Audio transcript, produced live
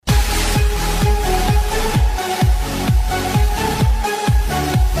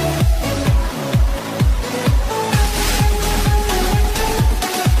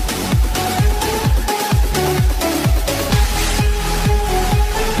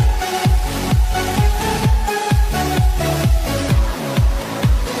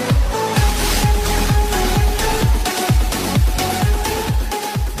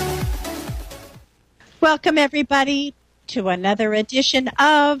Welcome, everybody, to another edition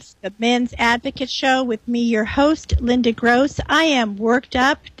of the Men's Advocate Show with me, your host, Linda Gross. I am worked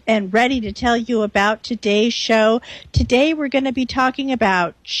up and ready to tell you about today's show. Today, we're going to be talking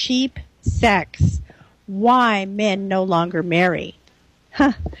about cheap sex, why men no longer marry.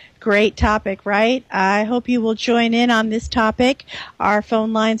 Great topic, right? I hope you will join in on this topic. Our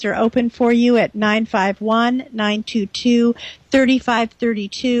phone lines are open for you at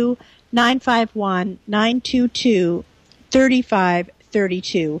 951-922-3532.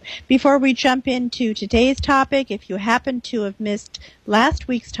 951-922-3532. Before we jump into today's topic, if you happen to have missed last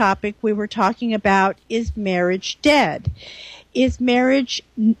week's topic, we were talking about, is marriage dead? Is marriage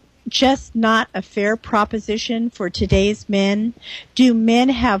just not a fair proposition for today's men? Do men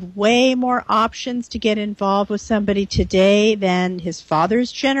have way more options to get involved with somebody today than his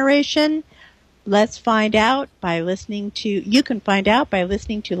father's generation? Let's find out by listening to, you can find out by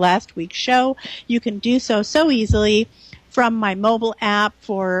listening to last week's show. You can do so easily from my mobile app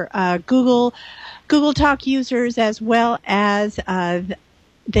for Google Talk users as well as the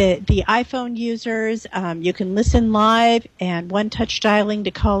iPhone users. You can listen live and one-touch dialing to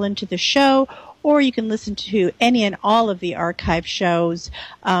call into the show, or you can listen to any and all of the archive shows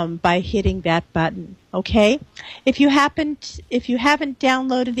by hitting that button. Okay? If you haven't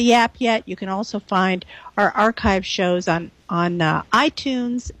downloaded the app yet, you can also find our archive shows on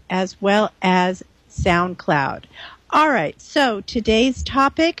iTunes as well as SoundCloud. All right, so today's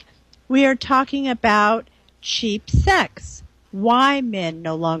topic, we are talking about cheap sex. Why men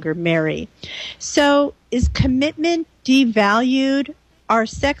no longer marry. So, is commitment devalued? Are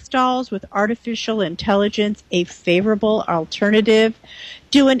sex dolls with artificial intelligence a favorable alternative?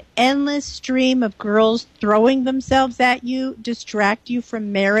 Do an endless stream of girls throwing themselves at you distract you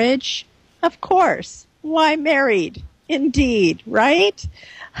from marriage? Of course. Why married? Indeed, right?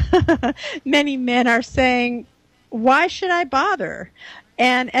 Many men are saying, why should I bother?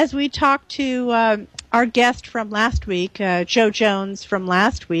 And as we talked to our guest from last week, Joe Jones from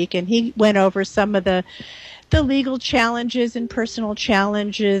last week, and he went over some of the legal challenges and personal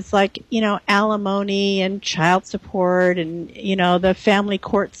challenges like, alimony and child support and, the family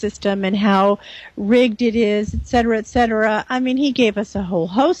court system and how rigged it is, et cetera, et cetera. I mean, he gave us a whole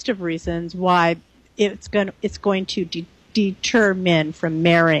host of reasons why it's going to deter men from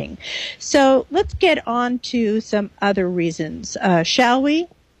marrying. So let's get on to some other reasons, shall we?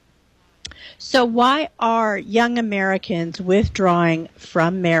 So why are young Americans withdrawing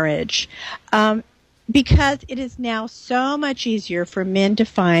from marriage? Because it is now so much easier for men to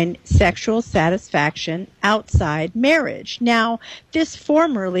find sexual satisfaction outside marriage. Now, this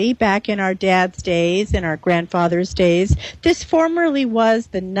formerly, back in our dad's days and our grandfather's days, this formerly was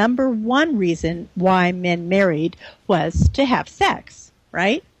the number one reason why men married was to have sex,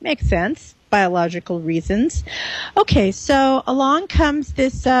 right? Makes sense. Biological reasons. Okay, so along comes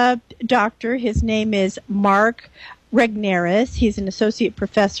this doctor. His name is Mark Regnerus. He's an associate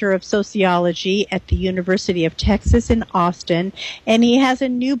professor of sociology at the University of Texas in Austin, and he has a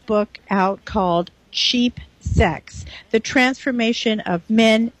new book out called Cheap Sex, The Transformation of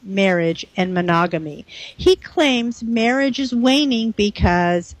Men, Marriage, and Monogamy. He claims marriage is waning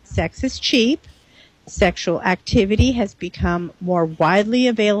because sex is cheap, sexual activity has become more widely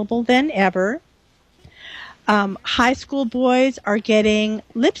available than ever. High school boys are getting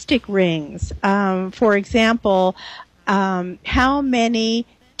lipstick rings. For example, how many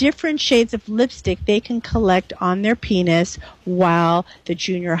different shades of lipstick they can collect on their penis while the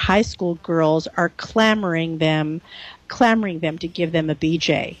junior high school girls are clamoring them to give them a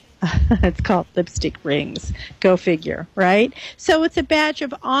BJ. It's called lipstick rings. Go figure, right? So it's a badge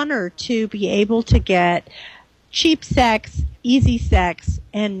of honor to be able to get cheap sex, easy sex,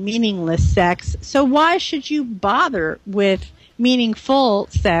 and meaningless sex. So why should you bother with meaningful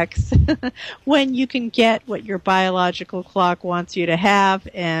sex when you can get what your biological clock wants you to have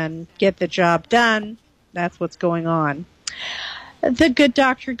and get the job done? That's what's going on. The good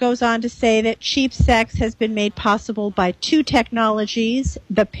doctor goes on to say that cheap sex has been made possible by two technologies,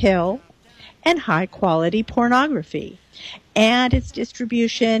 the pill and high-quality pornography, and its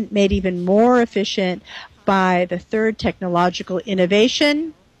distribution made even more efficient by the third technological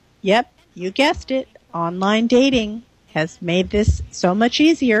innovation. Yep, you guessed it, online dating has made this so much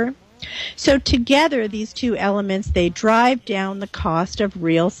easier. So together, these two elements, they drive down the cost of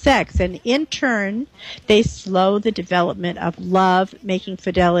real sex, and in turn, they slow the development of love, making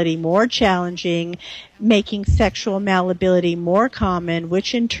fidelity more challenging, making sexual malleability more common,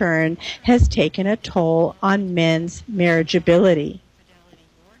 which in turn has taken a toll on men's marriageability.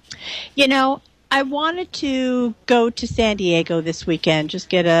 I wanted to go to San Diego this weekend, just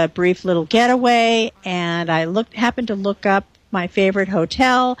get a brief little getaway, and I happened to look up my favorite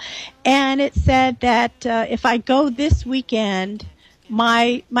hotel, and it said that if I go this weekend,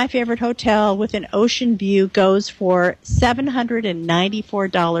 my favorite hotel with an ocean view goes for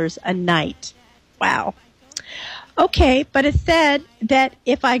 $794 a night. Wow. Okay, but it said that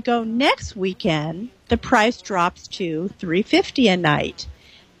if I go next weekend, the price drops to $350 a night.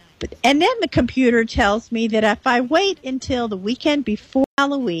 And then the computer tells me that if I wait until the weekend before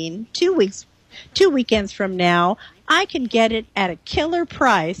Halloween, 2 weekends from now, I can get it at a killer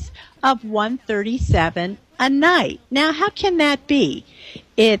price of $137 a night. Now, how can that be?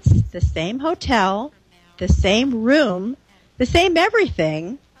 It's the same hotel, the same room, the same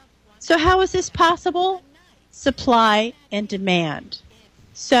everything. So how is this possible? Supply and demand.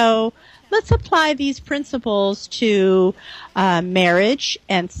 So let's apply these principles to marriage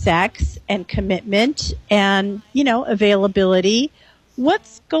and sex and commitment and, availability.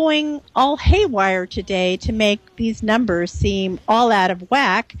 What's going all haywire today to make these numbers seem all out of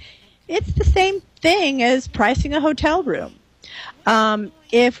whack? It's the same thing as pricing a hotel room.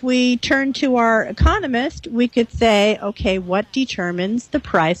 If we turn to our economist, we could say, okay, what determines the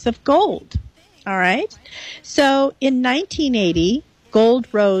price of gold? All right. So in 1980, gold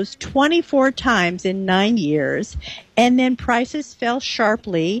rose 24 times in 9 years, and then prices fell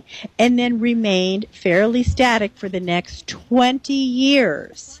sharply and then remained fairly static for the next 20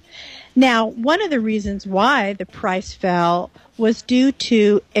 years. Now, one of the reasons why the price fell was due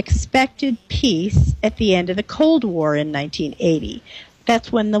to expected peace at the end of the Cold War in 1980.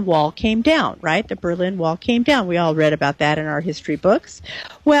 That's when the wall came down, right? The Berlin Wall came down. We all read about that in our history books.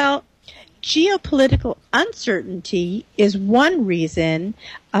 Well, geopolitical uncertainty is one reason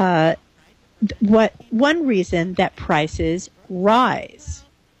that prices rise.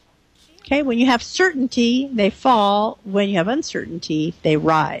 Okay, when you have certainty, they fall. When you have uncertainty, they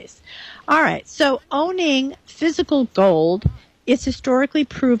rise. All right, so owning physical gold is historically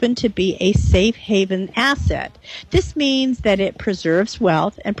proven to be a safe haven asset. This means that it preserves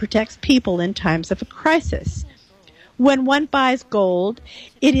wealth and protects people in times of a crisis. When one buys gold,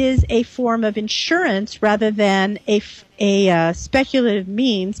 it is a form of insurance rather than a speculative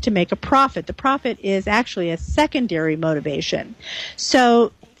means to make a profit. The profit is actually a secondary motivation.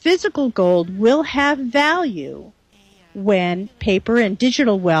 So physical gold will have value when paper and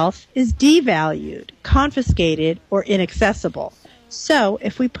digital wealth is devalued, confiscated, or inaccessible. So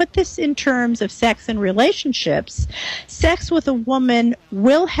if we put this in terms of sex and relationships, sex with a woman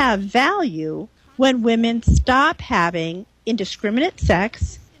will have value when women stop having indiscriminate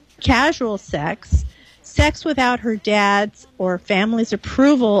sex, casual sex, sex without her dad's or family's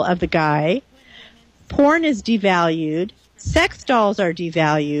approval of the guy, porn is devalued, sex dolls are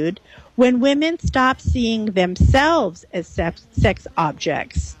devalued, when women stop seeing themselves as sex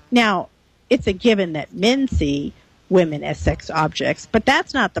objects. Now, it's a given that men see women as sex objects, but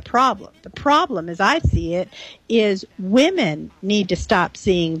that's not the problem. The problem, as I see it, is women need to stop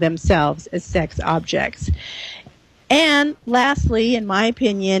seeing themselves as sex objects. And lastly, in my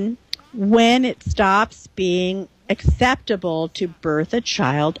opinion, when it stops being acceptable to birth a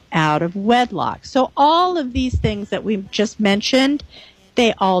child out of wedlock. So all of these things that we just mentioned,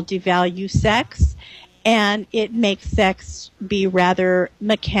 they all devalue sex, and it makes sex be rather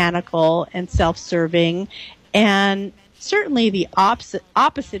mechanical and self-serving, and certainly the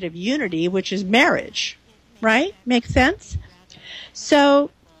opposite of unity, which is marriage, right? Makes sense? So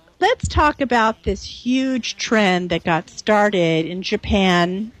let's talk about this huge trend that got started in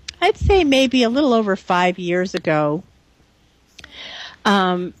Japan, I'd say maybe a little over 5 years ago.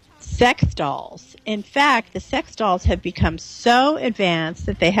 Sex dolls. In fact, the sex dolls have become so advanced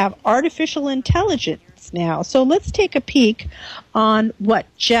that they have artificial intelligence now. So let's take a peek on what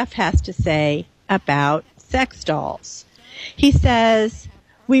Jeff has to say about sex dolls. He says,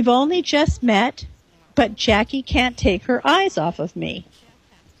 "We've only just met, but Jackie can't take her eyes off of me.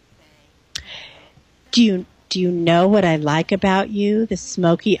 Do you know what I like about you, the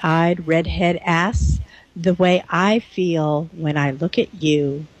smoky-eyed redhead ass? The way I feel when I look at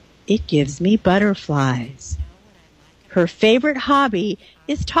you, it gives me butterflies." Her favorite hobby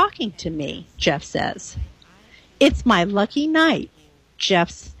is talking to me, Jeff says. "It's my lucky night."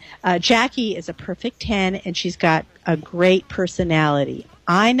 Jackie is a perfect 10, and she's got a great personality.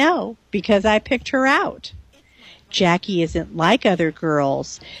 I know, because I picked her out. Jackie isn't like other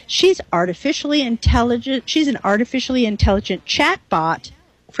girls. She's artificially intelligent. She's an artificially intelligent chatbot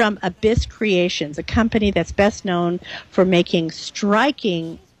from Abyss Creations, a company that's best known for making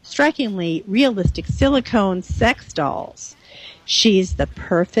strikingly realistic silicone sex dolls. She's the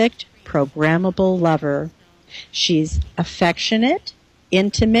perfect programmable lover. She's affectionate,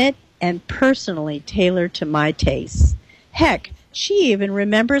 intimate, and personally tailored to my tastes. Heck, she even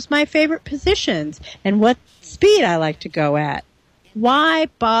remembers my favorite positions and what speed I like to go at. Why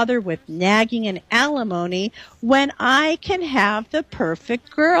bother with nagging and alimony when I can have the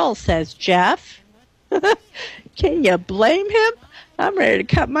perfect girl, says Jeff. Can you blame him? I'm ready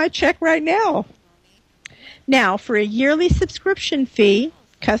to cut my check right now. Now, for a yearly subscription fee,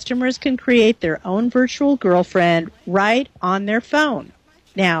 customers can create their own virtual girlfriend right on their phone.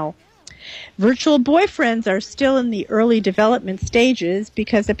 Now, virtual boyfriends are still in the early development stages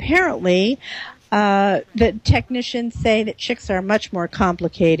because apparently the technicians say that chicks are much more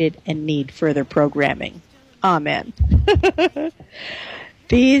complicated and need further programming. Amen.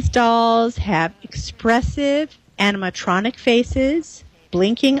 These dolls have expressive animatronic faces,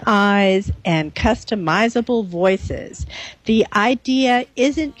 blinking eyes, and customizable voices. The idea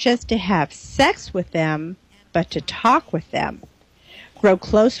isn't just to have sex with them, but to talk with them, grow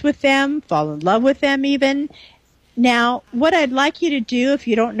close with them, fall in love with them even. Now, what I'd like you to do, if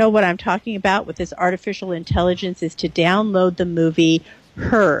you don't know what I'm talking about with this artificial intelligence, is to download the movie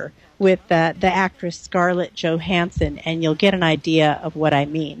Her with the actress Scarlett Johansson, and you'll get an idea of what I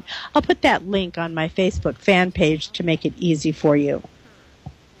mean. I'll put that link on my Facebook fan page to make it easy for you.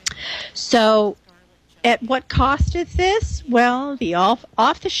 So, at what cost is this? Well, the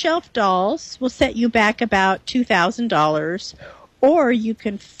off-the-shelf dolls will set you back about $2,000, or you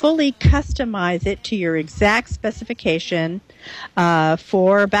can fully customize it to your exact specification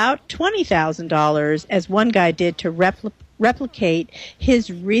for about $20,000, as one guy did to replicate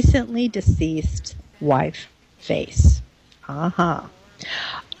his recently deceased wife face.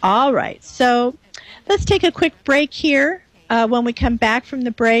 All right, so let's take a quick break here. When we come back from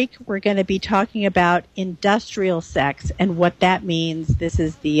the break, we're going to be talking about industrial sex and what that means. This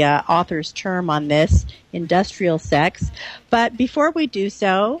is the author's term on this, industrial sex. But before we do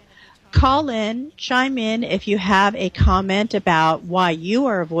so, call in, chime in if you have a comment about why you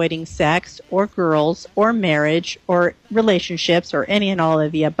are avoiding sex or girls or marriage or relationships or any and all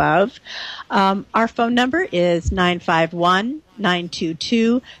of the above. Our phone number is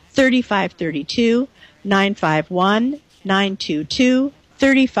 951-922-3532,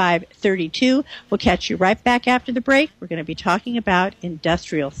 951-922-3532. We'll catch you right back after the break. We're going to be talking about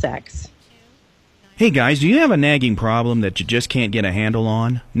industrial sex. Hey guys, do you have a nagging problem that you just can't get a handle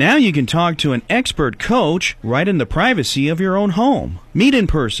on? Now you can talk to an expert coach right in the privacy of your own home. Meet in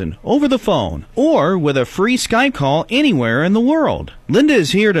person, over the phone, or with a free Skype call anywhere in the world. Linda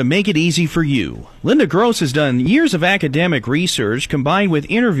is here to make it easy for you. Linda Gross has done years of academic research combined with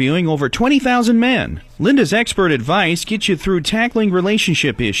interviewing over 20,000 men. Linda's expert advice gets you through tackling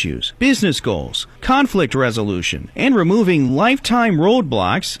relationship issues, business goals, conflict resolution, and removing lifetime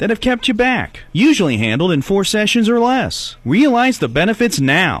roadblocks that have kept you back. Usually handled in 4 sessions or less. Realize the benefits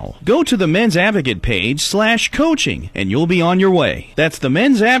now. Go to the Men's Advocate page /coaching and you'll be on your way. That's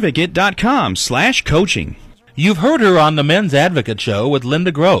themensadvocate.com/coaching. You've heard her on the Men's Advocate Show with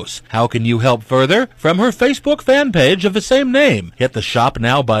Linda Gross. How can you help further? From her Facebook fan page of the same name. Hit the Shop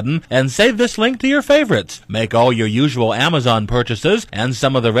Now button and save this link to your favorites. Make all your usual Amazon purchases, and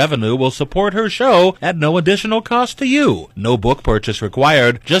some of the revenue will support her show at no additional cost to you. No book purchase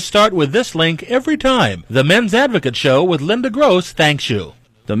required. Just start with this link every time. The Men's Advocate Show with Linda Gross thanks you.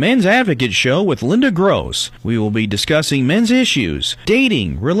 The Men's Advocate Show with Linda Gross. We will be discussing men's issues,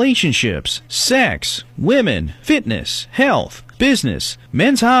 dating, relationships, sex, women, fitness, health, business,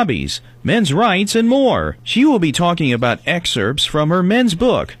 men's hobbies, men's rights, and more. She will be talking about excerpts from her men's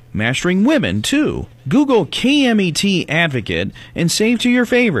book, Mastering Women, too. Google KMET Advocate and save to your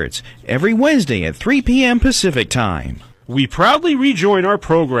favorites every Wednesday at 3 p.m. Pacific Time. We proudly rejoin our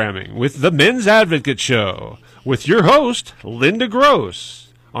programming with The Men's Advocate Show with your host, Linda Gross.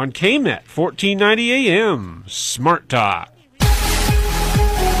 On KMET 1490 AM, Smart Talk.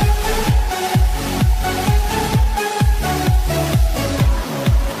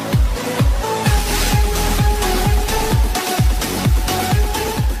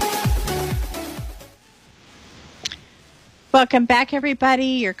 Welcome back, everybody.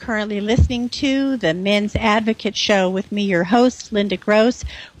 You're currently listening to the Men's Advocate Show with me, your host, Linda Gross.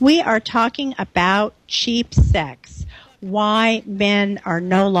 We are talking about cheap sex. Why men are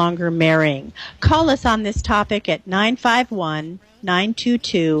no longer marrying. Call us on this topic at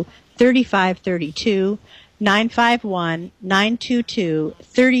 951-922-3532,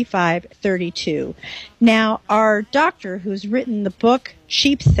 951-922-3532. Now, our doctor who's written the book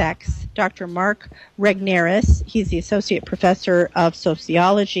Cheap Sex, Dr. Mark Regnerus, he's the Associate Professor of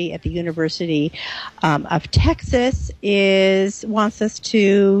Sociology at the University of Texas, wants us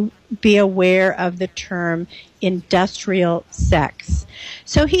to be aware of the term industrial sex.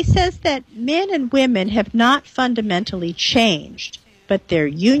 So he says that men and women have not fundamentally changed, but their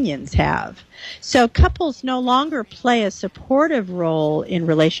unions have. So couples no longer play a supportive role in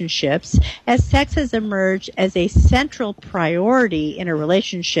relationships, as sex has emerged as a central priority in a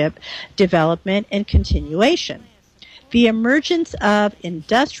relationship development and continuation. The emergence of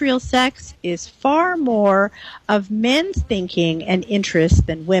industrial sex is far more of men's thinking and interest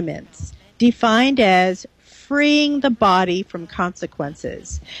than women's, defined as freeing the body from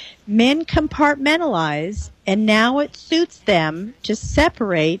consequences. Men compartmentalize, and now it suits them to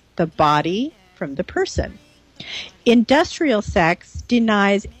separate the body from the person. Industrial sex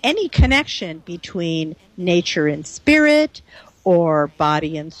denies any connection between nature and spirit or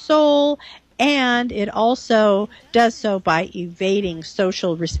body and soul, and it also does so by evading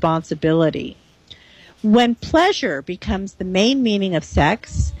social responsibility. When pleasure becomes the main meaning of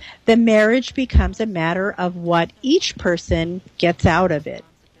sex, the marriage becomes a matter of what each person gets out of it.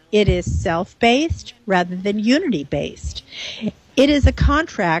 It is self-based rather than unity-based. It is a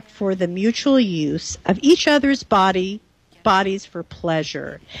contract for the mutual use of each other's bodies for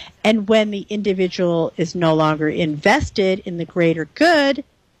pleasure. And when the individual is no longer invested in the greater good,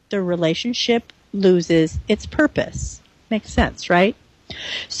 the relationship loses its purpose. Makes sense, right?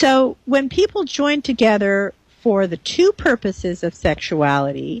 So when people join together for the two purposes of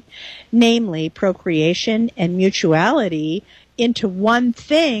sexuality, namely procreation and mutuality, into one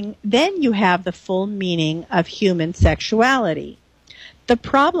thing, then you have the full meaning of human sexuality. The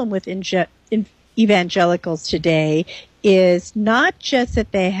problem with evangelicals today is not just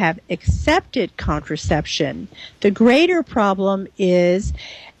that they have accepted contraception. The greater problem is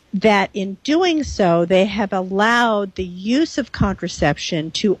that in doing so, they have allowed the use of contraception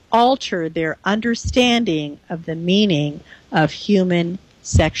to alter their understanding of the meaning of human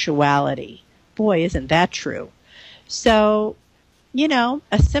sexuality. Boy, isn't that true. So,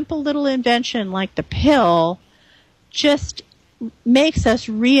 a simple little invention like the pill just makes us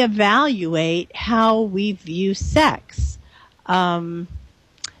reevaluate how we view sex.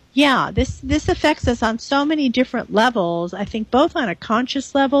 This affects us on so many different levels, I think both on a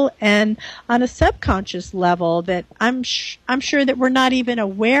conscious level and on a subconscious level that I'm sure that we're not even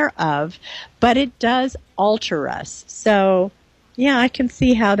aware of, but it does alter us. So, I can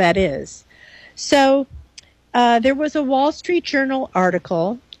see how that is. So, there was a Wall Street Journal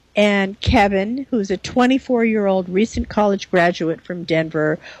article, and Kevin, who's a 24-year-old recent college graduate from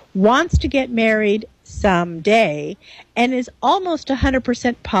Denver, wants to get married someday and is almost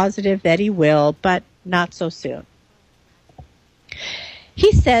 100% positive that he will, but not so soon.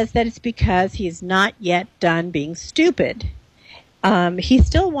 He says that it's because he's not yet done being stupid. He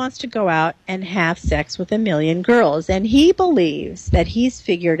still wants to go out and have sex with a million girls, and he believes that he's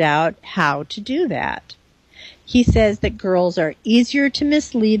figured out how to do that. He says that girls are easier to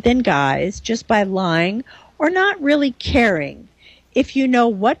mislead than guys just by lying or not really caring. If you know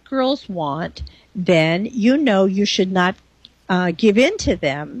what girls want, then you know you should not give in to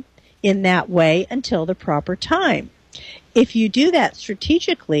them in that way until the proper time. If you do that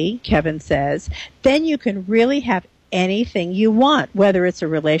strategically, Kevin says, then you can really have anything you want, whether it's a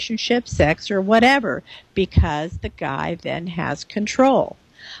relationship, sex, or whatever, because the guy then has control.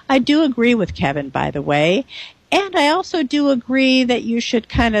 I do agree with Kevin, by the way, and I also do agree that you should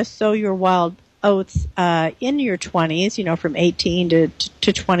kind of sow your wild oats in your 20s, from 18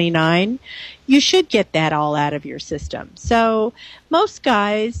 to 29. You should get that all out of your system. So most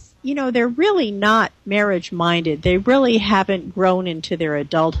guys, they're really not marriage-minded. They really haven't grown into their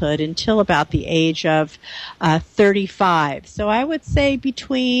adulthood until about the age of 35. So I would say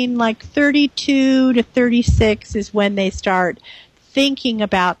between 32 to 36 is when they start thinking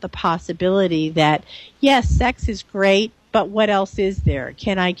about the possibility that, yes, sex is great, but what else is there?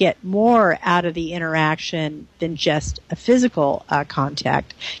 Can I get more out of the interaction than just a physical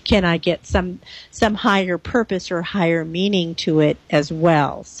contact? Can I get some higher purpose or higher meaning to it as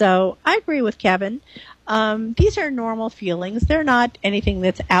well? So I agree with Kevin. These are normal feelings. They're not anything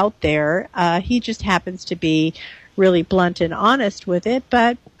that's out there. He just happens to be really blunt and honest with it,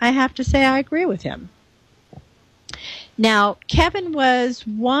 but I have to say I agree with him. Now, Kevin was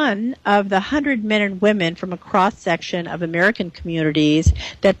one of the 100 men and women from a cross-section of American communities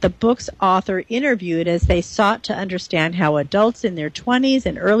that the book's author interviewed as they sought to understand how adults in their 20s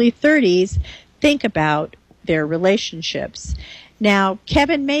and early 30s think about their relationships. Now,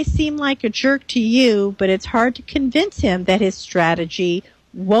 Kevin may seem like a jerk to you, but it's hard to convince him that his strategy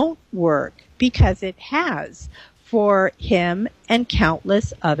won't work, because it has for him and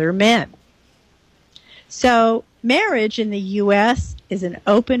countless other men. So, Marriage in the U.S. is an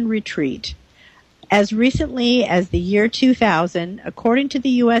open retreat. As recently as the year 2000, according to the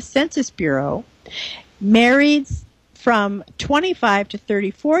U.S. Census Bureau, marrieds from 25 to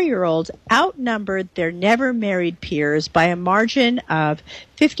 34-year-olds outnumbered their never-married peers by a margin of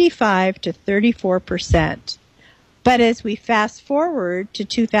 55 to 34%. But as we fast forward to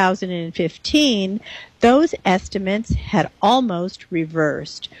 2015, those estimates had almost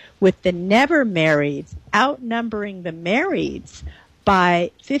reversed, with the never-marrieds outnumbering the marrieds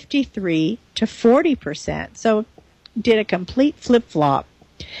by 53 to 40%. So did a complete flip-flop.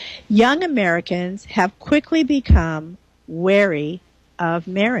 Young Americans have quickly become wary of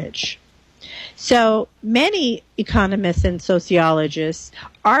marriage. So many economists and sociologists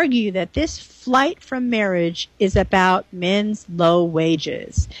argue that this flight from marriage is about men's low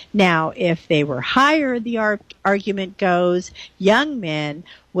wages. Now, if they were higher, the argument goes, young men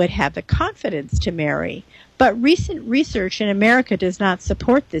would have the confidence to marry. But recent research in America does not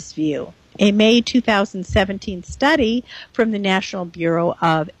support this view. A May 2017 study from the National Bureau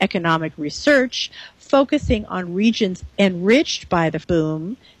of Economic Research, focusing on regions enriched by the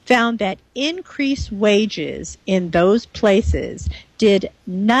boom, found that increased wages in those places did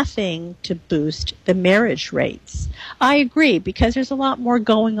nothing to boost the marriage rates. I agree, because there's a lot more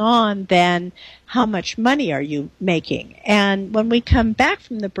going on than how much money are you making. And when we come back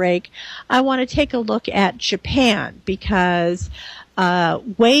from the break, I want to take a look at Japan, because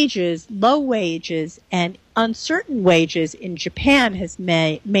wages, low wages, and uncertain wages in Japan has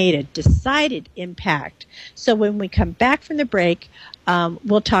made a decided impact. So when we come back from the break,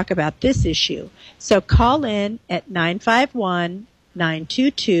 we'll talk about this issue. So call in at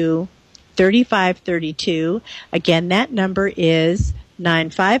 951-922-3532. Again, that number is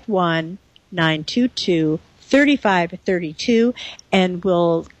 951-922-3532, and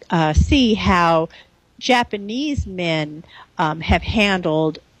we'll see how Japanese men have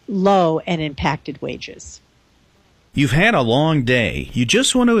handled low and impacted wages. You've had a long day. You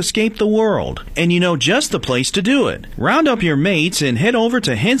just want to escape the world, and you know just the place to do it. Round up your mates and head over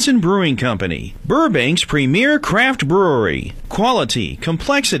to Henson Brewing Company, Burbank's premier craft brewery. Quality,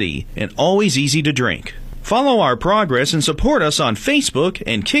 complexity, and always easy to drink. Follow our progress and support us on Facebook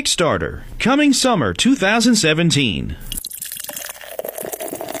and Kickstarter. Coming summer 2017.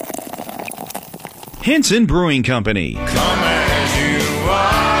 Henson Brewing Company. Come as you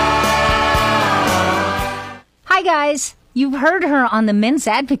are. Hi, guys. You've heard her on the Men's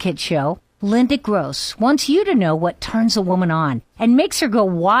Advocate show. Linda Gross wants you to know what turns a woman on and makes her go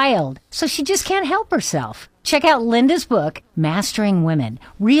wild so she just can't help herself. Check out Linda's book, Mastering Women,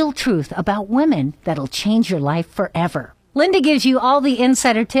 Real Truth About Women That'll Change Your Life Forever. Linda gives you all the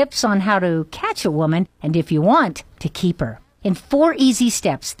insider tips on how to catch a woman and, if you want, to keep her. In 4 easy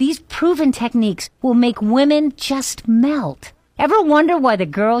steps, these proven techniques will make women just melt. Ever wonder why the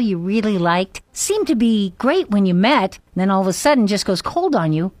girl you really liked seemed to be great when you met, then all of a sudden just goes cold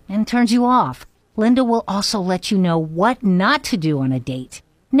on you and turns you off? Linda will also let you know what not to do on a date.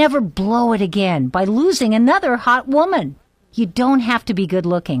 Never blow it again by losing another hot woman. You don't have to be good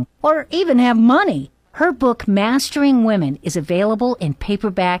looking or even have money. Her book, Mastering Women, is available in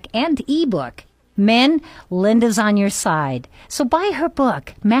paperback and ebook. Men, Linda's on your side. So buy her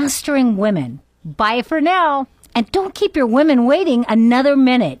book, Mastering Women. Buy it for now. And don't keep your women waiting another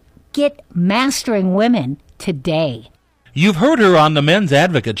minute. Get Mastering Women today. You've heard her on the Men's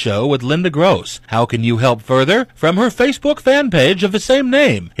Advocate show with Linda Gross. How can you help further? From her Facebook fan page of the same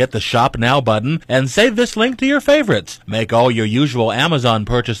name. Hit the Shop Now button and save this link to your favorites. Make all your usual Amazon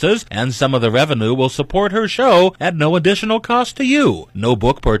purchases, and some of the revenue will support her show at no additional cost to you. No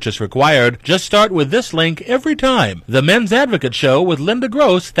book purchase required. Just start with this link every time. The Men's Advocate show with Linda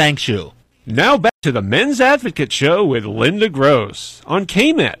Gross thanks you. Now back to the Men's Advocate Show with Linda Gross on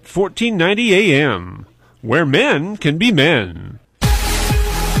KMET 1490 AM, where men can be men.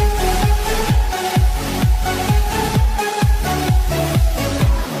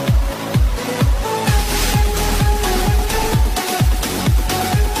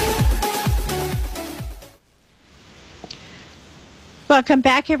 Welcome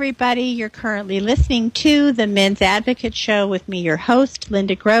back, everybody. You're currently listening to the Men's Advocate Show with me, your host,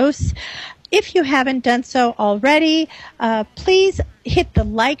 Linda Gross. If you haven't done so already, please hit the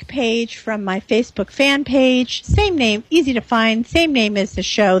like page from my Facebook fan page. Same name, easy to find, same name as the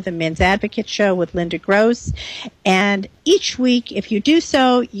show, the Men's Advocate Show with Linda Gross. And each week, if you do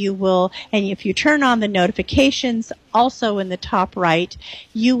so, you will, and if you turn on the notifications, also in the top right,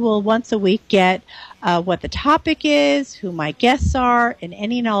 you will once a week get what the topic is, who my guests are, and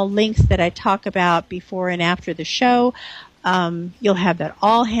any and all links that I talk about before and after the show. You'll have that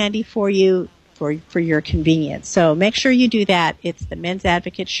all handy for you for your convenience. So make sure you do that. It's the Men's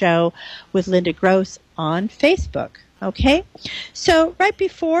Advocate Show with Linda Gross on Facebook. Okay, so right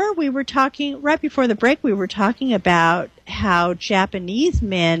before the break, we were talking about how Japanese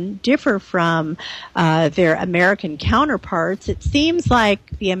men differ from their American counterparts. It seems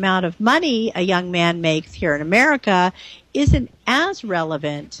like the amount of money a young man makes here in America isn't as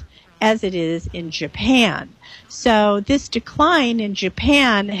relevant as it is in Japan. So this decline in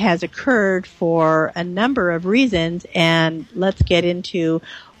Japan has occurred for a number of reasons, and let's get into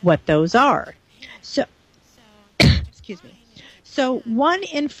what those are. So, excuse me. So 1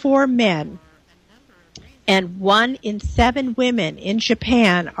 in 4 men and 1 in 7 women in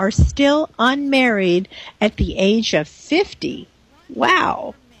Japan are still unmarried at the age of 50.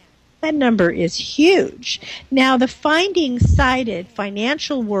 Wow. That number is huge. Now, the findings cited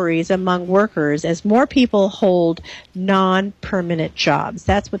financial worries among workers as more people hold non-permanent jobs.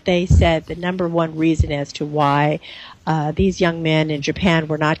 That's what they said, the number one reason as to why these young men in Japan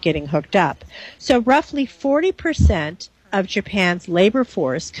were not getting hooked up. So roughly 40% of Japan's labor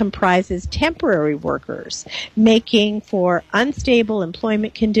force comprises temporary workers, making for unstable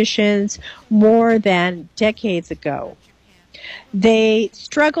employment conditions more than decades ago. They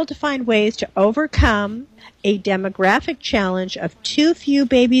struggle to find ways to overcome a demographic challenge of too few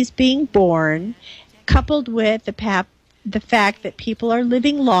babies being born, coupled with the fact that people are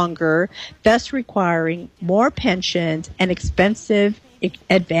living longer, thus requiring more pensions and expensive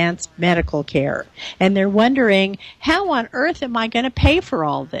advanced medical care. And they're wondering, how on earth am I going to pay for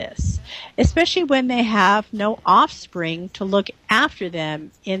all this? Especially when they have no offspring to look after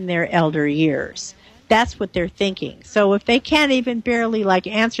them in their elder years. That's what they're thinking. So if they can't even barely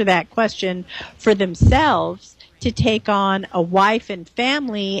answer that question for themselves, to take on a wife and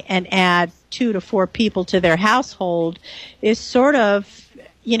family and add 2 to 4 people to their household is sort of,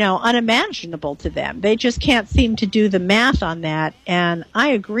 unimaginable to them. They just can't seem to do the math on that. And I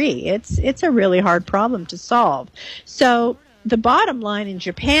agree. It's a really hard problem to solve. So the bottom line in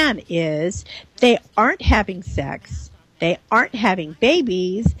Japan is they aren't having sex. They aren't having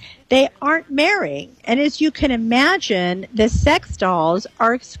babies. They aren't marrying. And as you can imagine, the sex dolls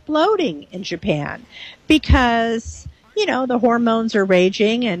are exploding in Japan because, the hormones are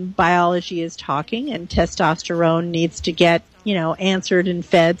raging and biology is talking and testosterone needs to get, answered and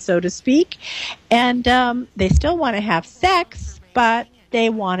fed, so to speak. And they still want to have sex, but they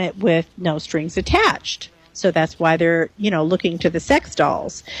want it with no strings attached. So that's why they're, looking to the sex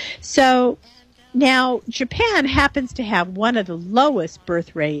dolls. So now, Japan happens to have one of the lowest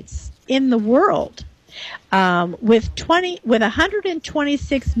birth rates in the world, with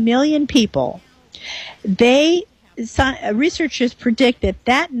 126 million people. Researchers predict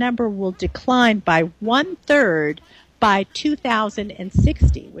that number will decline by 1/3 by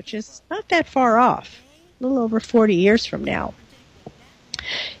 2060, which is not that far off, a little over 40 years from now.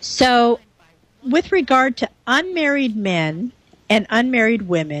 So, with regard to unmarried men and unmarried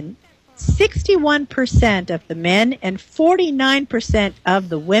women, 61% of the men and 49% of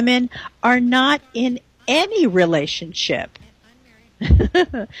the women are not in any relationship.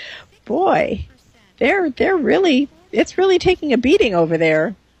 Boy, it's really taking a beating over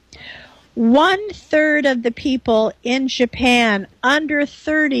there. 1/3 of the people in Japan under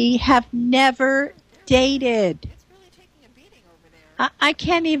 30 have never dated. I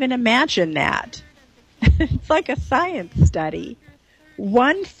can't even imagine that. It's like a science study.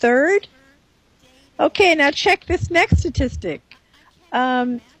 1/3? Okay, now check this next statistic.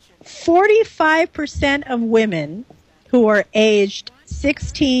 45% of women who are aged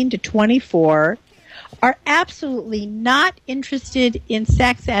 16 to 24 are absolutely not interested in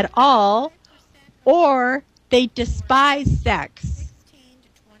sex at all, or they despise sex.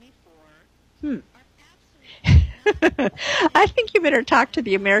 I think you better talk to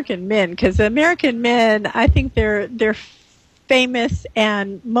the American men, because the American men, I think their famous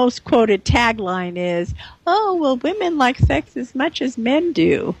and most quoted tagline is, "Oh, well, women like sex as much as men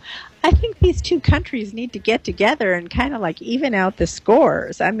do." I think these two countries need to get together and kind of even out the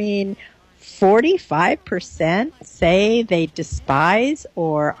scores. I mean, 45% say they despise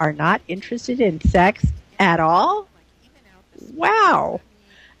or are not interested in sex at all? Wow.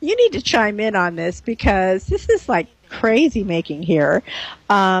 You need to chime in on this, because this is crazy making here.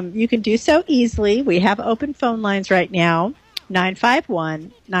 You can do so easily. We have open phone lines right now.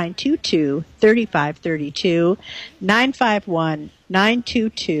 951-922-3532,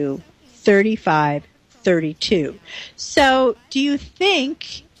 951-922-3532. So do you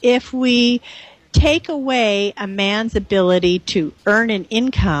think if we take away a man's ability to earn an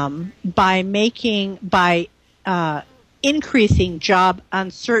income by increasing job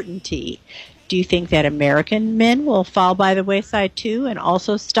uncertainty, Do you think that American men will fall by the wayside too and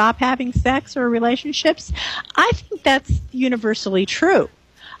also stop having sex or relationships? I think that's universally true.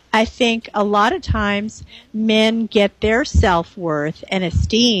 I think a lot of times men get their self-worth and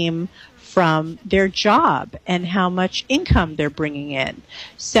esteem from their job and how much income they're bringing in.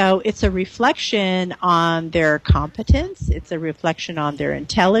 So it's a reflection on their competence. It's a reflection on their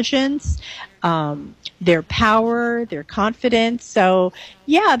intelligence, their power, their confidence. So,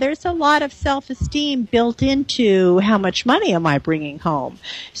 yeah, there's a lot of self-esteem built into how much money am I bringing home.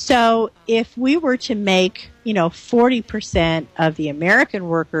 So if we were to make, 40% of the American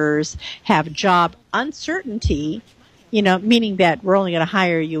workers have job uncertainty, meaning that we're only going to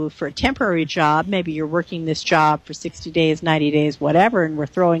hire you for a temporary job. Maybe you're working this job for 60 days, 90 days, whatever, and we're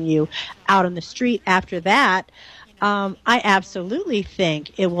throwing you out on the street after that. I absolutely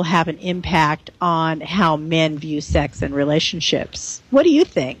think it will have an impact on how men view sex and relationships. What do you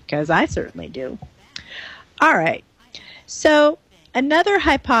think? Because I certainly do. All right. So another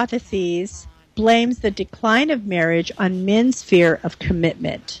hypothesis blames the decline of marriage on men's fear of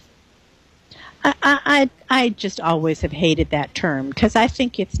commitment. I just always have hated that term because I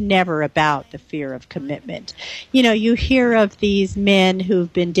think it's never about the fear of commitment. You hear of these men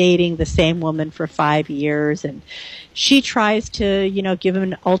who've been dating the same woman for 5 years, and she tries to, give him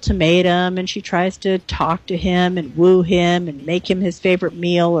an ultimatum, and she tries to talk to him and woo him and make him his favorite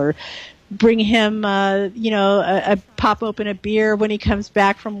meal, or bring him, pop open a beer when he comes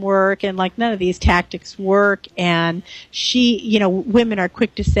back from work, and none of these tactics work. And women are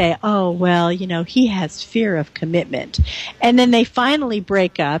quick to say, oh, well, he has fear of commitment. And then they finally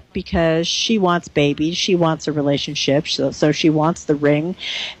break up because she wants babies, she wants a relationship, so she wants the ring.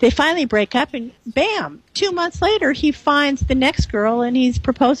 They finally break up, and bam, 2 months later, he finds the next girl and he's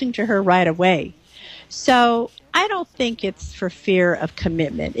proposing to her right away. So I don't think it's for fear of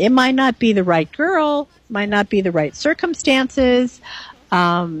commitment. It might not be the right girl, might not be the right circumstances.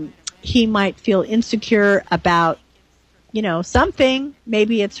 He might feel insecure about, something.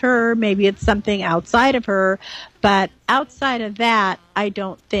 Maybe it's her, maybe it's something outside of her. But outside of that, I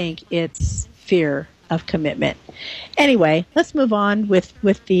don't think it's fear of commitment. Anyway, let's move on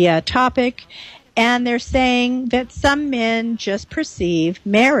with the topic. And they're saying that some men just perceive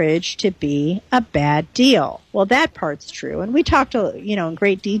marriage to be a bad deal. Well, that part's true. And we talked, in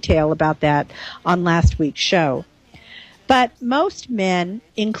great detail about that on last week's show. But most men,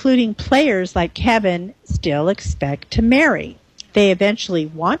 including players like Kevin, still expect to marry. They eventually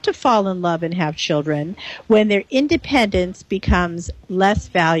want to fall in love and have children when their independence becomes less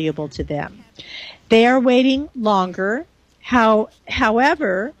valuable to them. They are waiting longer.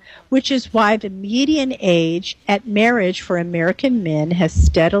 However, which is why the median age at marriage for American men has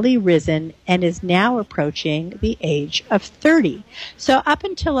steadily risen and is now approaching the age of 30. So up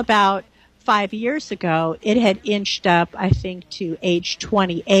until about 5 years ago, it had inched up, I think, to age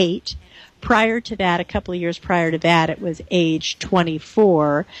 28. Prior to that, a couple of years prior to that, it was age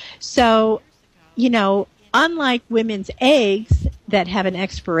 24. So, unlike women's eggs that have an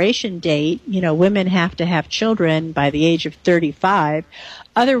expiration date, women have to have children by the age of 35.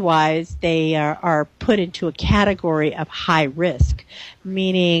 Otherwise, they are put into a category of high risk,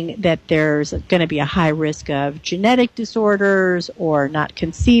 meaning that there's going to be a high risk of genetic disorders or not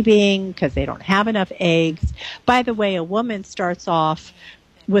conceiving because they don't have enough eggs. By the way, a woman starts off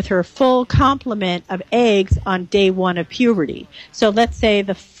with her full complement of eggs on day one of puberty. So let's say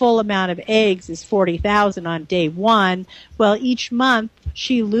the full amount of eggs is 40,000 on day one. Well, each month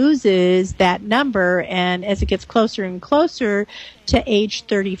she loses that number, and as it gets closer and closer to age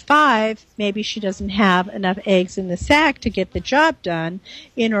 35, maybe she doesn't have enough eggs in the sac to get the job done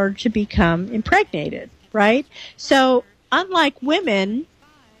in order to become impregnated, right? So unlike women,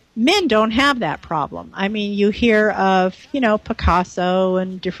 men don't have that problem. I mean, you hear of, Picasso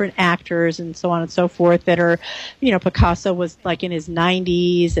and different actors and so on and so forth that are, Picasso was in his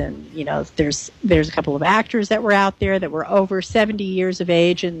 90s, and, there's a couple of actors that were out there that were over 70 years of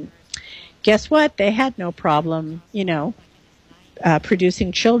age, and guess what? They had no problem,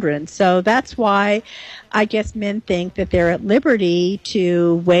 producing children. So that's why I guess men think that they're at liberty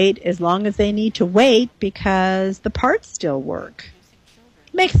to wait as long as they need to wait because the parts still work.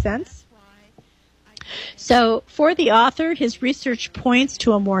 Makes sense. So for the author, his research points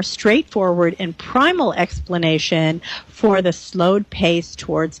to a more straightforward and primal explanation for the slowed pace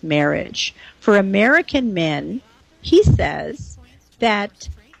towards marriage. For American men, he says that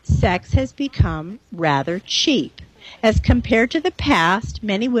sex has become rather cheap. As compared to the past,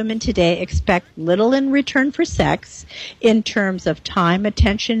 many women today expect little in return for sex in terms of time,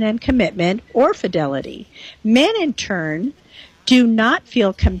 attention, and commitment, or fidelity. Men, in turn, do not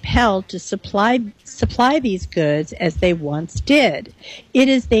feel compelled to supply these goods as they once did. It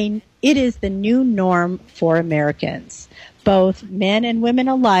is the new norm for Americans, both men and women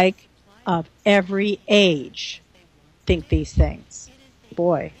alike, of every age, think these things.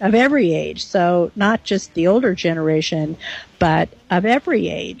 Boy, of every age. So not just the older generation, but of every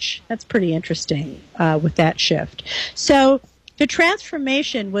age. That's pretty interesting with that shift. So the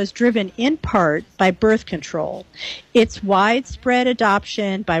transformation was driven in part by birth control. Its widespread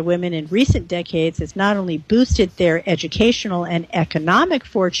adoption by women in recent decades has not only boosted their educational and economic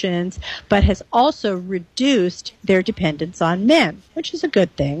fortunes, but has also reduced their dependence on men, which is a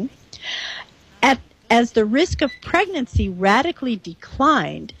good thing. As the risk of pregnancy radically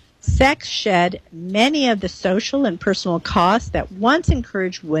declined, sex shed many of the social and personal costs that once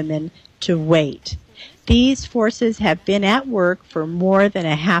encouraged women to wait. These forces have been at work for more than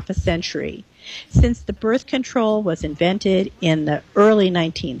a half a century. Since the birth control was invented in the early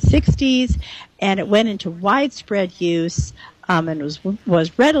 1960s and it went into widespread use and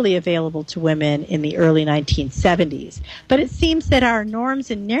was readily available to women in the early 1970s. But it seems that our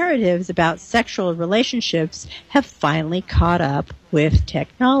norms and narratives about sexual relationships have finally caught up with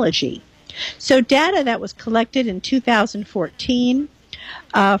technology. So data that was collected in 2014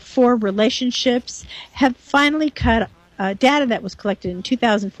 for relationships have finally data that was collected in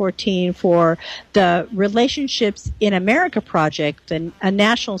 2014 for the Relationships in America project, a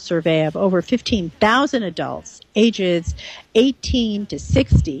national survey of over 15,000 adults ages 18 to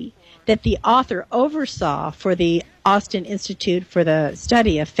 60 that the author oversaw for the Austin Institute for the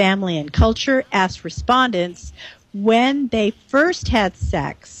Study of Family and Culture, asked respondents when they first had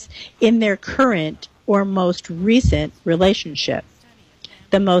sex in their current or most recent relationship.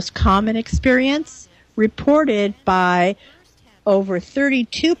 The most common experience reported by over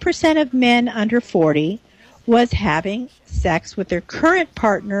 32% of men under 40 was having sex with their current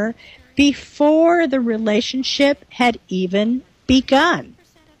partner before the relationship had even begun.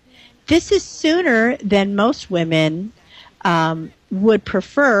 This is sooner than most women would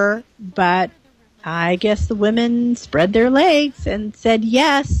prefer, but I guess the women spread their legs and said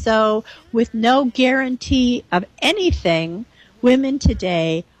yes. So with no guarantee of anything, women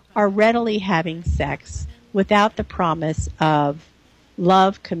today are readily having sex without the promise of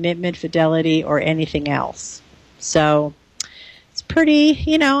love, commitment, fidelity, or anything else. So it's pretty,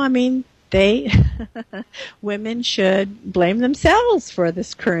 women should blame themselves for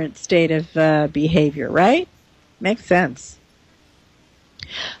this current state of behavior, right? Makes sense.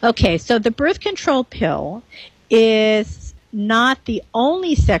 Okay, so the birth control pill is not the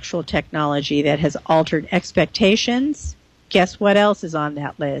only sexual technology that has altered expectations. Guess what else is on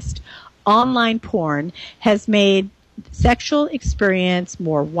that list? Online porn has made sexual experience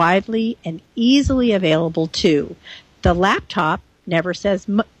more widely and easily available too. The laptop never says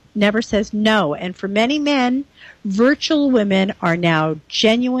no, and for many men, virtual women are now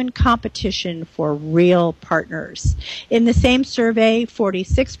genuine competition for real partners. In the same survey,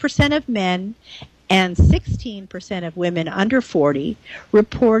 46% of men and 16% of women under 40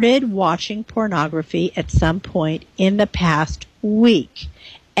 reported watching pornography at some point in the past week.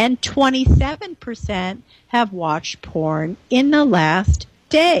 And 27% have watched porn in the last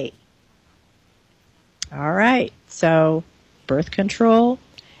day. All right, so birth control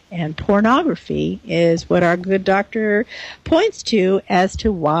and pornography is what our good doctor points to as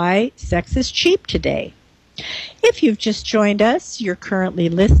to why sex is cheap today. If you've just joined us, you're currently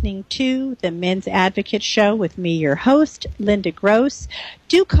listening to the Men's Advocate Show with me, your host, Linda Gross.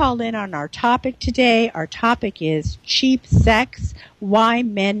 Do call in on our topic today. Our topic is cheap sex, why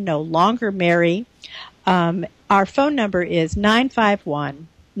men no longer marry. Our phone number is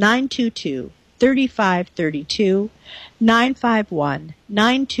 951-922-3532,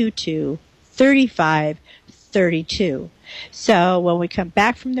 951-922-3532. So when we come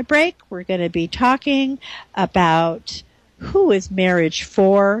back from the break, we're going to be talking about who is marriage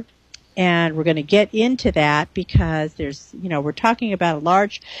for, and we're going to get into that because we're talking about a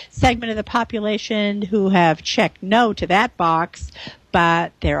large segment of the population who have checked no to that box,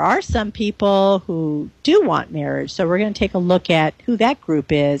 but there are some people who do want marriage. So we're going to take a look at who that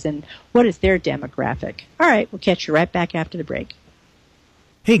group is and what is their demographic. All right, we'll catch you right back after the break.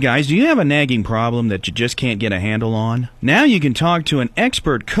 Hey guys, do you have a nagging problem that you just can't get a handle on? Now you can talk to an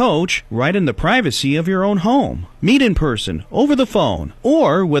expert coach right in the privacy of your own home. Meet in person, over the phone,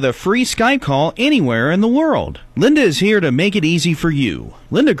 or with a free Skype call anywhere in the world. Linda is here to make it easy for you.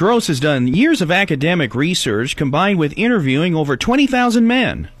 Linda Gross has done years of academic research combined with interviewing over 20,000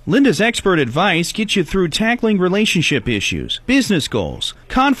 men. Linda's expert advice gets you through tackling relationship issues, business goals,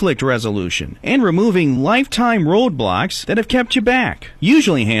 conflict resolution, and removing lifetime roadblocks that have kept you back.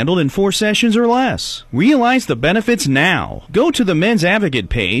 Usually handled in 4 sessions or less. Realize the benefits now. Go to the Men's Advocate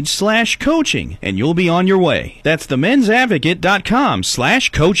page /coaching and you'll be on your way. That's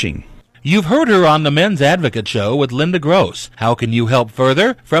themensadvocate.com/coaching. You've heard her on the Men's Advocate Show with Linda Gross. How can you help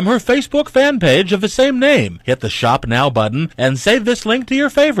further? From her Facebook fan page of the same name. Hit the Shop Now button and save this link to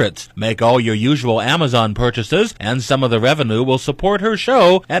your favorites. Make all your usual Amazon purchases, and some of the revenue will support her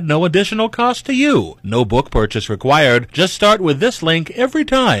show at no additional cost to you. No book purchase required. Just start with this link every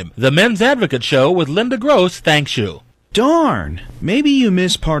time. The Men's Advocate Show with Linda Gross thanks you. Darn! Maybe you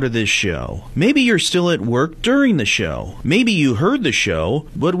missed part of this show. Maybe you're still at work during the show. Maybe you heard the show,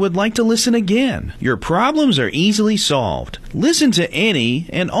 but would like to listen again. Your problems are easily solved. Listen to any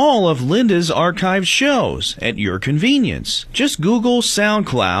and all of Linda's archived shows at your convenience. Just Google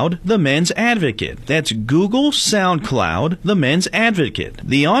SoundCloud, The Men's Advocate. That's Google SoundCloud, The Men's Advocate.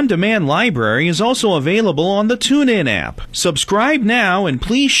 The on-demand library is also available on the TuneIn app. Subscribe now and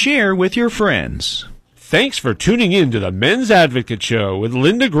please share with your friends. Thanks for tuning in to the Men's Advocate Show with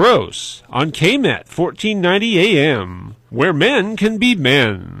Linda Gross on KMET 1490 AM, where men can be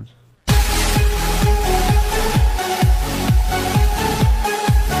men.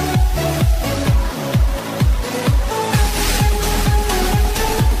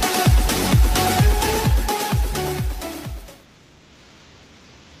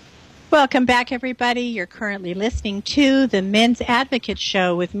 Welcome back, everybody. You're currently listening to the Men's Advocate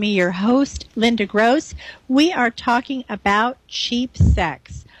Show with me, your host, Linda Gross. We are talking about cheap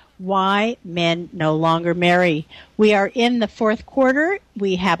sex, why men no longer marry. We are in the fourth quarter.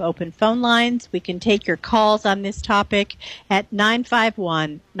 We have open phone lines. We can take your calls on this topic at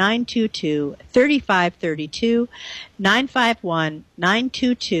 951-922-3532,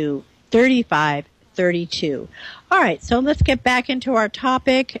 951-922-3532. All right, so let's get back into our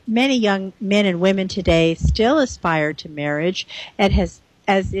topic. Many young men and women today still aspire to marriage, as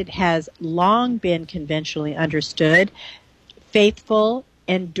it has long been conventionally understood, faithful,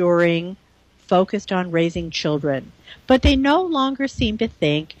 enduring, focused on raising children. But they no longer seem to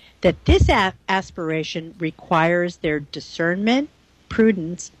think that this aspiration requires their discernment,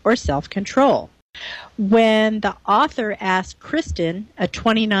 prudence, or self-control. When the author asked Kristen, a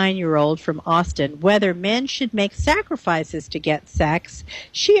 29-year-old from Austin, whether men should make sacrifices to get sex,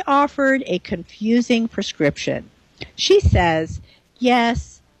 she offered a confusing prescription. She says,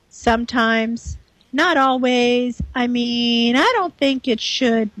 yes, sometimes, not always. I mean, I don't think it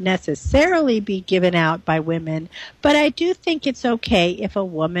should necessarily be given out by women, but I do think it's okay if a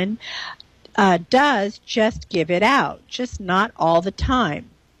woman does just give it out, just not all the time.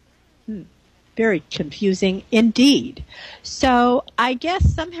 Very confusing indeed. So I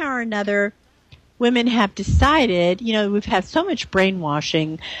guess somehow or another, women have decided, we've had so much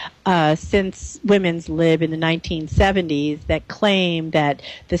brainwashing since women's lib in the 1970s that claim that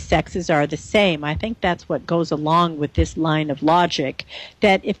the sexes are the same. I think that's what goes along with this line of logic,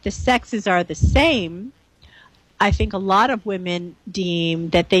 that if the sexes are the same, I think a lot of women deem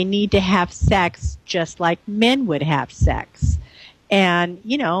that they need to have sex just like men would have sex. And,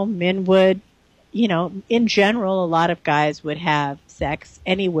 men would, in general, a lot of guys would have sex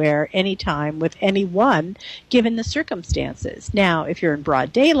anywhere, anytime, with anyone, given the circumstances. Now, if you're in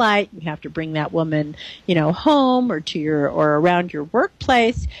broad daylight, you have to bring that woman, home or or around your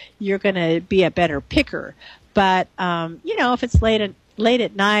workplace, you're going to be a better picker. But, if it's late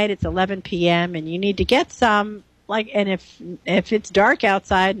at night, it's 11 p.m., and you need to get some, and if it's dark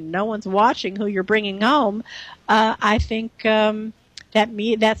outside and no one's watching who you're bringing home, I think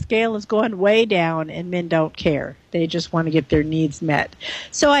that scale is going way down, and men don't care. They just want to get their needs met.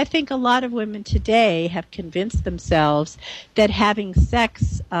 So I think a lot of women today have convinced themselves that having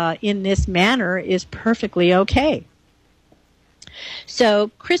sex in this manner is perfectly okay.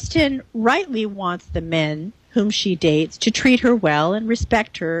 So Kristen rightly wants the men whom she dates to treat her well and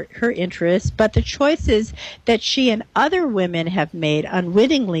respect her interests, but the choices that she and other women have made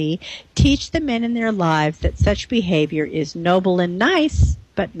unwittingly teach the men in their lives that such behavior is noble and nice,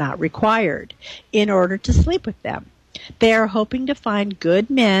 but not required, in order to sleep with them. They are hoping to find good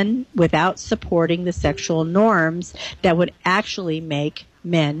men without supporting the sexual norms that would actually make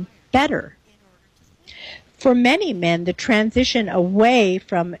men better. For many men, the transition away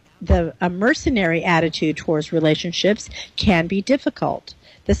from a mercenary attitude towards relationships can be difficult.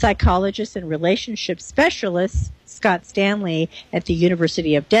 The psychologist and relationship specialist Scott Stanley at the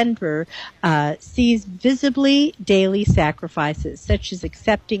University of Denver sees visibly daily sacrifices, such as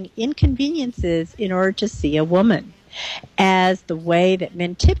accepting inconveniences in order to see a woman, as the way that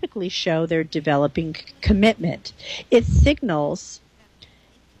men typically show their developing commitment. It signals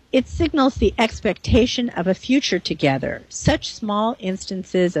the expectation of a future together. Such small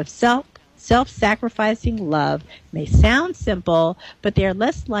instances of self-sacrificing love may sound simple, but they are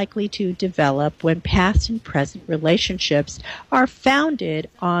less likely to develop when past and present relationships are founded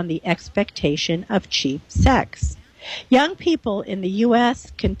on the expectation of cheap sex. Young people in the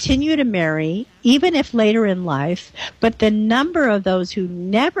U.S. continue to marry, even if later in life, but the number of those who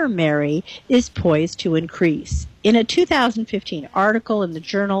never marry is poised to increase. In a 2015 article in the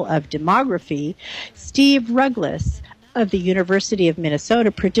Journal of Demography, Steve Ruggles of the University of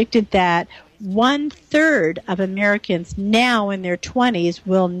Minnesota predicted that 1/3 of Americans now in their 20s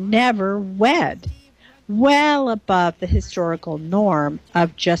will never wed, well above the historical norm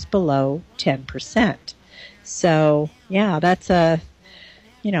of just below 10%. So, yeah, that's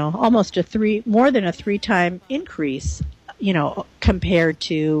almost more than a 3-time increase, compared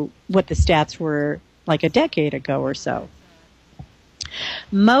to what the stats were like a decade ago or so.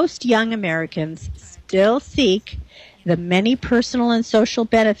 Most young Americans still seek the many personal and social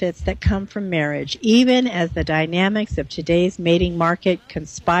benefits that come from marriage, even as the dynamics of today's mating market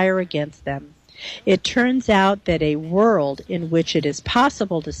conspire against them. It turns out that a world in which it is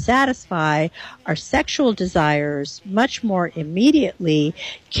possible to satisfy our sexual desires much more immediately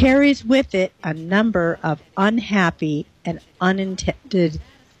carries with it a number of unhappy and unintended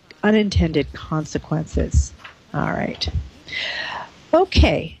consequences. All right.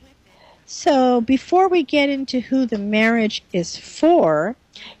 Okay. So before we get into who the marriage is for,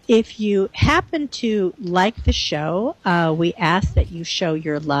 if you happen to like the show, we ask that you show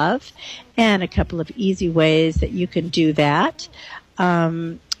your love, and a couple of easy ways that you can do that.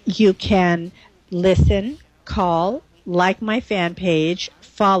 You can listen, call, like my fan page,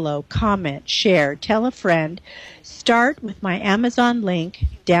 follow, comment, share, tell a friend, start with my Amazon link,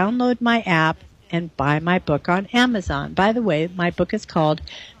 download my app, and buy my book on Amazon. By the way, my book is called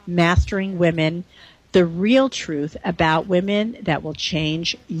Mastering Women, The Real Truth About Women That Will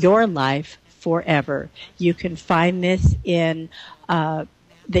Change Your Life Forever. You can find this in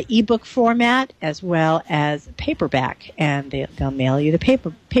the ebook format as well as paperback, and they'll mail you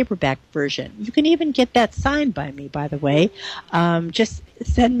the paperback version. You can even get that signed by me, by the way. Just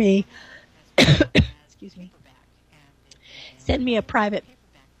send me excuse me. Send me a private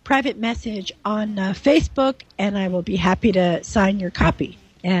message on Facebook, and I will be happy to sign your copy.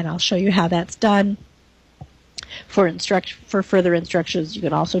 And I'll show you how that's done. For further instructions, you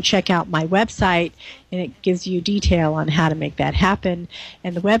can also check out my website, and it gives you detail on how to make that happen.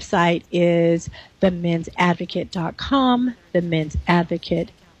 And the website is themensadvocate.com,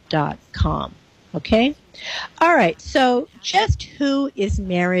 themensadvocate.com. Okay? All right, so just who is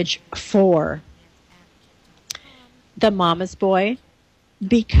marriage for? The mama's boy.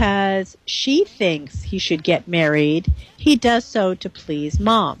 Because she thinks he should get married, he does so to please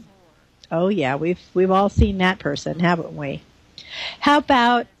mom. Oh yeah, we've all seen that person, haven't we? How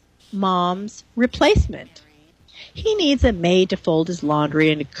about mom's replacement? He needs a maid to fold his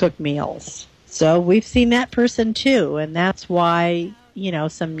laundry and to cook meals. So we've seen that person too, and that's why,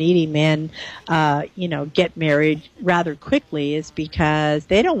 some needy men, get married rather quickly, is because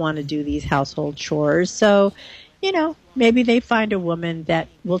they don't want to do these household chores. So, maybe they find a woman that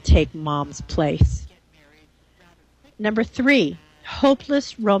will take mom's place. Number 3,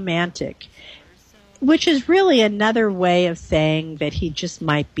 hopeless romantic, which is really another way of saying that he just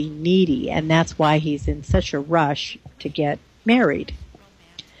might be needy, and that's why he's in such a rush to get married.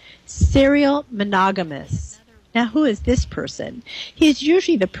 Serial monogamous. Now, who is this person? He's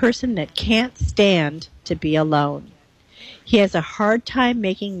usually the person that can't stand to be alone. He has a hard time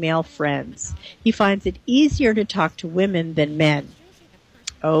making male friends. He finds it easier to talk to women than men.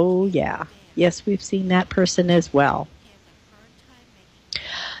 Oh, yeah. Yes, we've seen that person as well.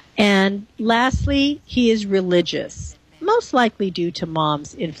 And lastly, he is religious, most likely due to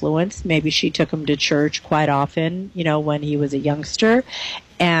mom's influence. Maybe she took him to church quite often, when he was a youngster.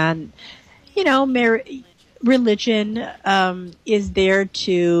 And, religion is there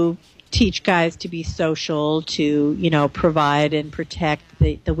to teach guys to be social, to, provide and protect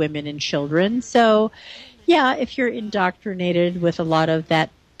the women and children. So, yeah, if you're indoctrinated with a lot of that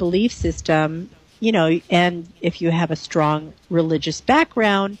belief system, and if you have a strong religious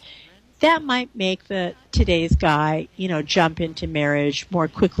background, that might make today's guy, jump into marriage more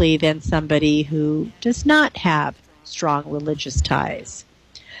quickly than somebody who does not have strong religious ties.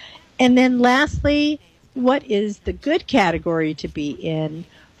 And then lastly, what is the good category to be in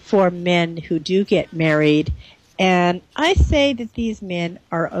for men who do get married? And I say that these men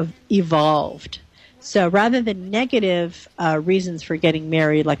are evolved. So rather than negative reasons for getting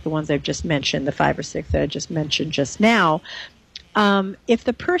married, like the ones I've just mentioned, the 5 or 6 that I just mentioned just now, if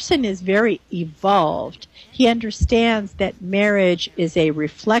the person is very evolved, he understands that marriage is a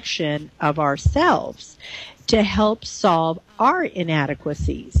reflection of ourselves to help solve our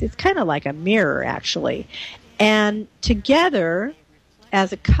inadequacies. It's kind of like a mirror, actually. And together,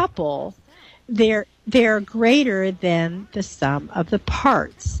 as a couple, they're greater than the sum of the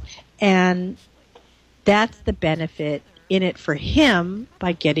parts. And that's the benefit in it for him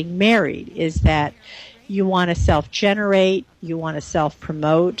by getting married, is that you want to self-generate, you want to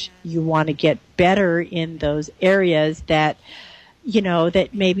self-promote, you want to get better in those areas that, that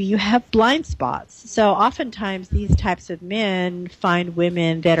maybe you have blind spots. So oftentimes these types of men find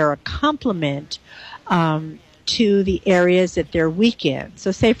women that are a complement to the areas that they're weak in.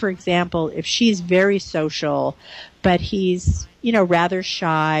 So say, for example, if she's very social, but he's, rather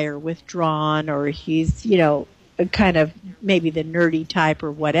shy or withdrawn, or he's, kind of maybe the nerdy type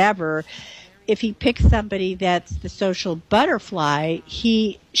or whatever, if he picks somebody that's the social butterfly,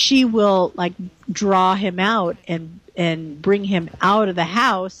 she will like draw him out and bring him out of the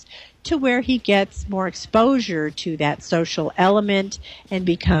house to where he gets more exposure to that social element and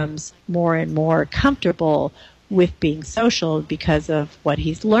becomes more and more comfortable with being social because of what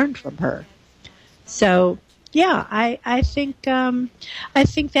he's learned from her. So, yeah, I think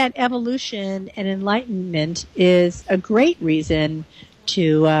that evolution and enlightenment is a great reason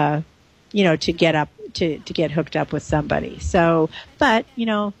to to get hooked up with somebody. So, but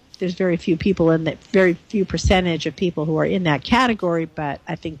there's very few percentage of people who are in that category, but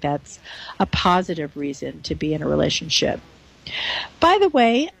I think that's a positive reason to be in a relationship. By the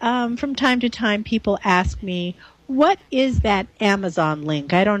way, from time to time, people ask me, what is that Amazon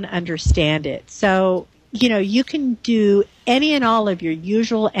link? I don't understand it. So, you can do any and all of your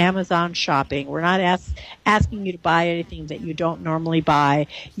usual Amazon shopping. We're not asking you to buy anything that you don't normally buy.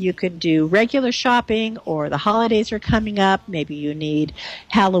 You can do regular shopping, or the holidays are coming up. Maybe you need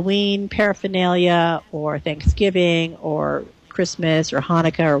Halloween paraphernalia, or Thanksgiving, or Christmas, or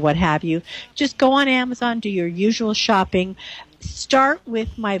Hanukkah, or what have you. Just go on Amazon, do your usual shopping. Start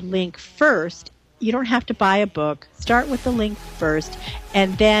with my link first. You don't have to buy a book. Start with the link first,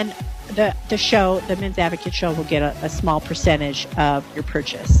 and then the show, the Men's Advocate Show, will get a small percentage of your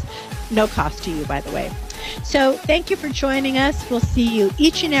purchase. No cost to you, by the way. So thank you for joining us. We'll see you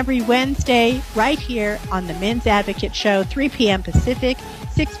each and every Wednesday right here on the Men's Advocate Show, 3 p.m. Pacific,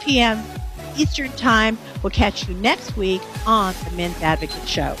 6 p.m. Eastern Time. We'll catch you next week on the Men's Advocate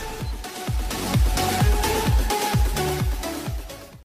Show.